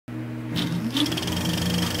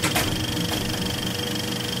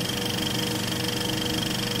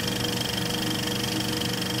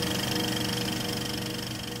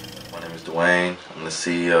Dwayne. I'm the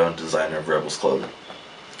CEO and designer of Rebels Clothing.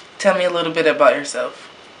 Tell me a little bit about yourself.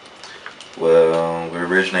 Well, we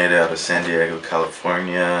originated out of San Diego,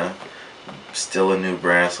 California. Still a new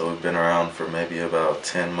brand, so we've been around for maybe about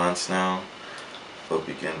 10 months now. But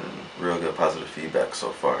we're getting real good positive feedback so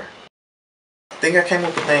far. I think I came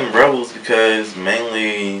up with the name Rebels because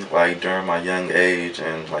mainly like during my young age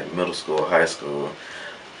and like middle school, high school,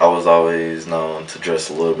 I was always known to dress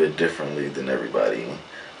a little bit differently than everybody.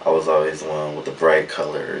 I was always the one with the bright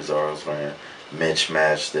colors, or I was wearing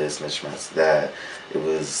mismatch this, mismatch that. It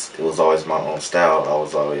was always my own style. I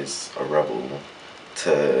was always a rebel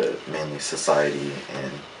to mainly society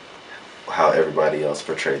and how everybody else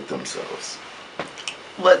portrayed themselves.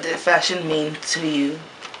 What did fashion mean to you?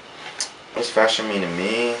 What's fashion mean to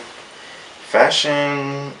me?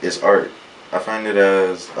 Fashion is art. I find it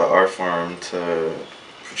as an art form to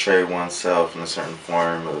portray oneself in a certain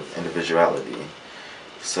form of individuality.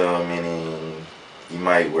 So meaning you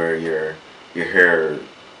might wear your hair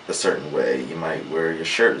a certain way, you might wear your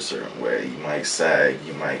shirt a certain way, you might sag,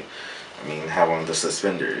 you might have on the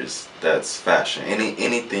suspenders. That's fashion.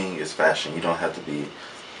 Anything is fashion. You don't have to be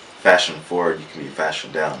fashion forward, you can be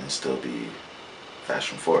fashion down and still be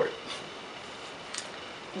fashion forward.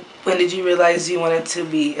 When did you realize you wanted to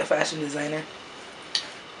be a fashion designer?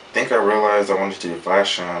 I think I realized I wanted to do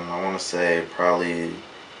fashion, I want to say probably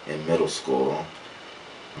in middle school.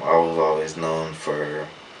 I was always known to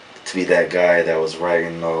be that guy that was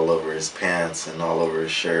writing all over his pants and all over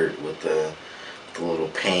his shirt with the little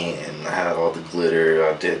paint, and I had all the glitter.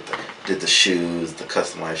 I did the shoes, the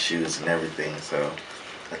customized shoes and everything. So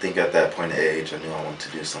I think at that point of age I knew I wanted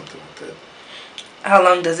to do something with it. How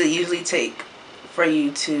long does it usually take for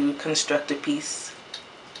you to construct a piece?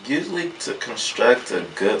 Usually to construct a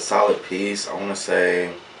good solid piece, I want to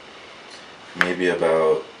say maybe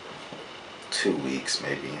about 2 weeks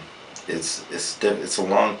maybe. It's a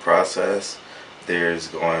long process. There's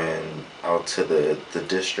going out to the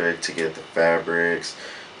district to get the fabrics.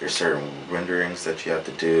 There's certain renderings that you have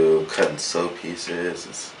to do, cut and sew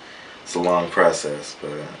pieces. It's a long process,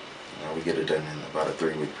 but we get it done in about a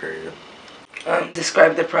 3-week period.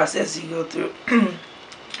 Describe the process you go through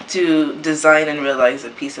to design and realize a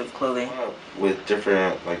piece of clothing. With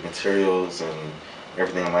different like materials and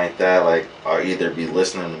everything like that, like I'll either be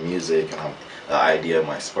listening to music and the idea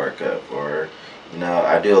might spark up, or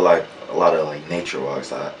I do like a lot of like nature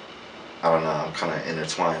walks. I don't know, I'm kind of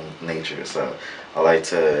intertwined with nature, so I like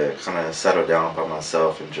to kind of settle down by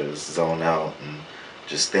myself and just zone out and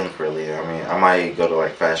just think really. I might go to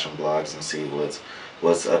like fashion blogs and see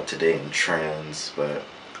what's up to date in trends, but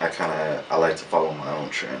I like to follow my own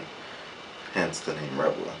trend, hence the name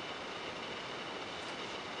Rebel.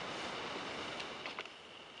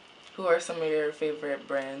 Who are some of your favorite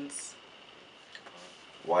brands?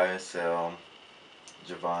 YSL,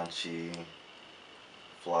 Givenchy,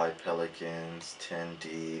 Fly Pelicans, 10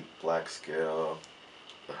 Deep, Black Scale,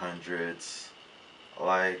 the Hundreds. I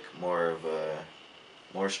like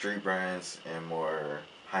more street brands and more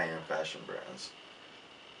high-end fashion brands.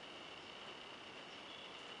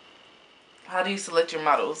 How do you select your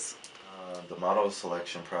models? The model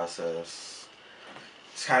selection process,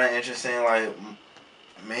 it's kind of interesting. Like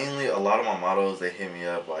mainly a lot of my models, they hit me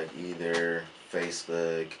up like either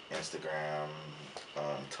Facebook, Instagram,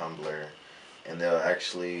 Tumblr, and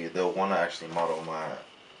they'll want to actually model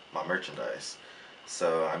my merchandise.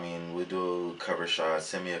 So we do cover shots.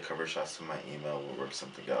 Send me a cover shots to my email. We'll work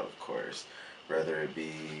something out, of course. Whether it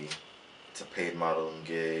be it's a paid modeling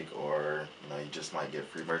gig, or you just might get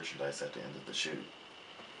free merchandise at the end of the shoot.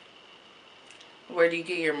 Where do you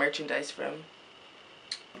get your merchandise from?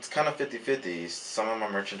 It's kind of 50-50. Some of my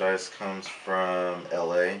merchandise comes from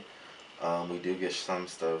LA. We do get some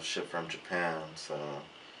stuff shipped from Japan, so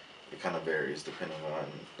it kind of varies depending on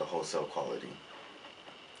the wholesale quality.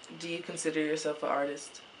 Do you consider yourself an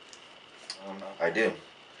artist? I do.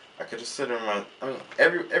 I could consider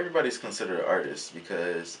everybody's considered an artist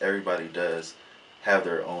because everybody does have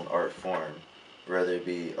their own art form, whether it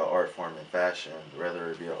be an art form in fashion,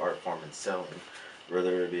 whether it be an art form in selling,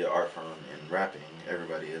 whether it be an art form in rapping.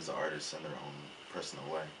 Everybody is an artist in their own personal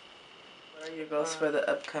way. What are your goals for the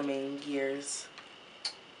upcoming years?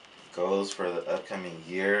 Goals for the upcoming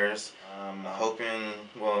years? I'm hoping,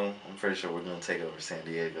 well, I'm pretty sure we're going to take over San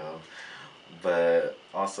Diego, but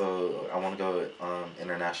also I want to go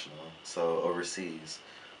international, so overseas.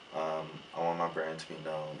 I want my brand to be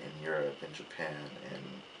known in Europe, in Japan, in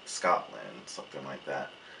Scotland, something like that.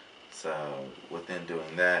 So within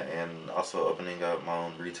doing that, and also opening up my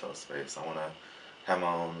own retail space, I want to have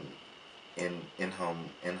my own in home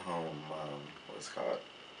what's it called,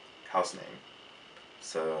 house name.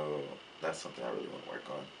 So that's something I really want to work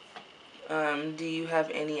on. Do you have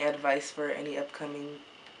any advice for any upcoming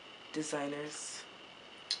designers?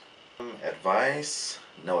 Advice?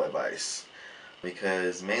 No advice.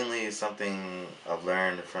 Because mainly something I've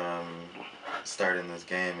learned from starting this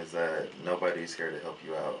game is that nobody's here to help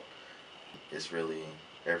you out. It's really,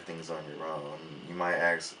 everything's on your own. You might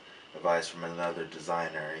ask advice from another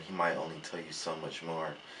designer, and he might only tell you so much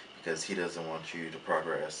more because he doesn't want you to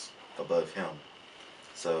progress above him.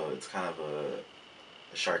 So it's kind of a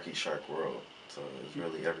shark eat shark world. So it's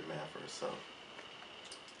really every man for himself.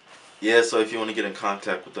 Yeah, so if you want to get in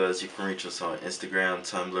contact with us, you can reach us on Instagram,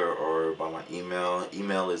 Tumblr, or by my email.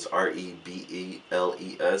 Email is rebelles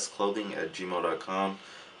clothing@gmail.com.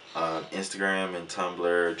 Instagram and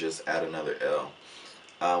Tumblr, just add another L.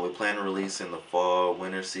 We plan to release in the fall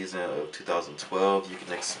winter season of 2012. You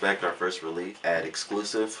can expect our first release at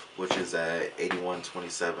Exclusive, which is at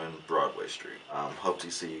 8127 Broadway Street. Hope to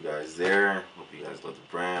see you guys there. Hope you guys love the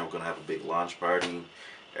brand. We're going to have a big launch party,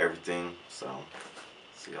 everything. So,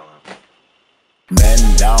 see y'all now.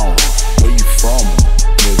 Man down, where you from?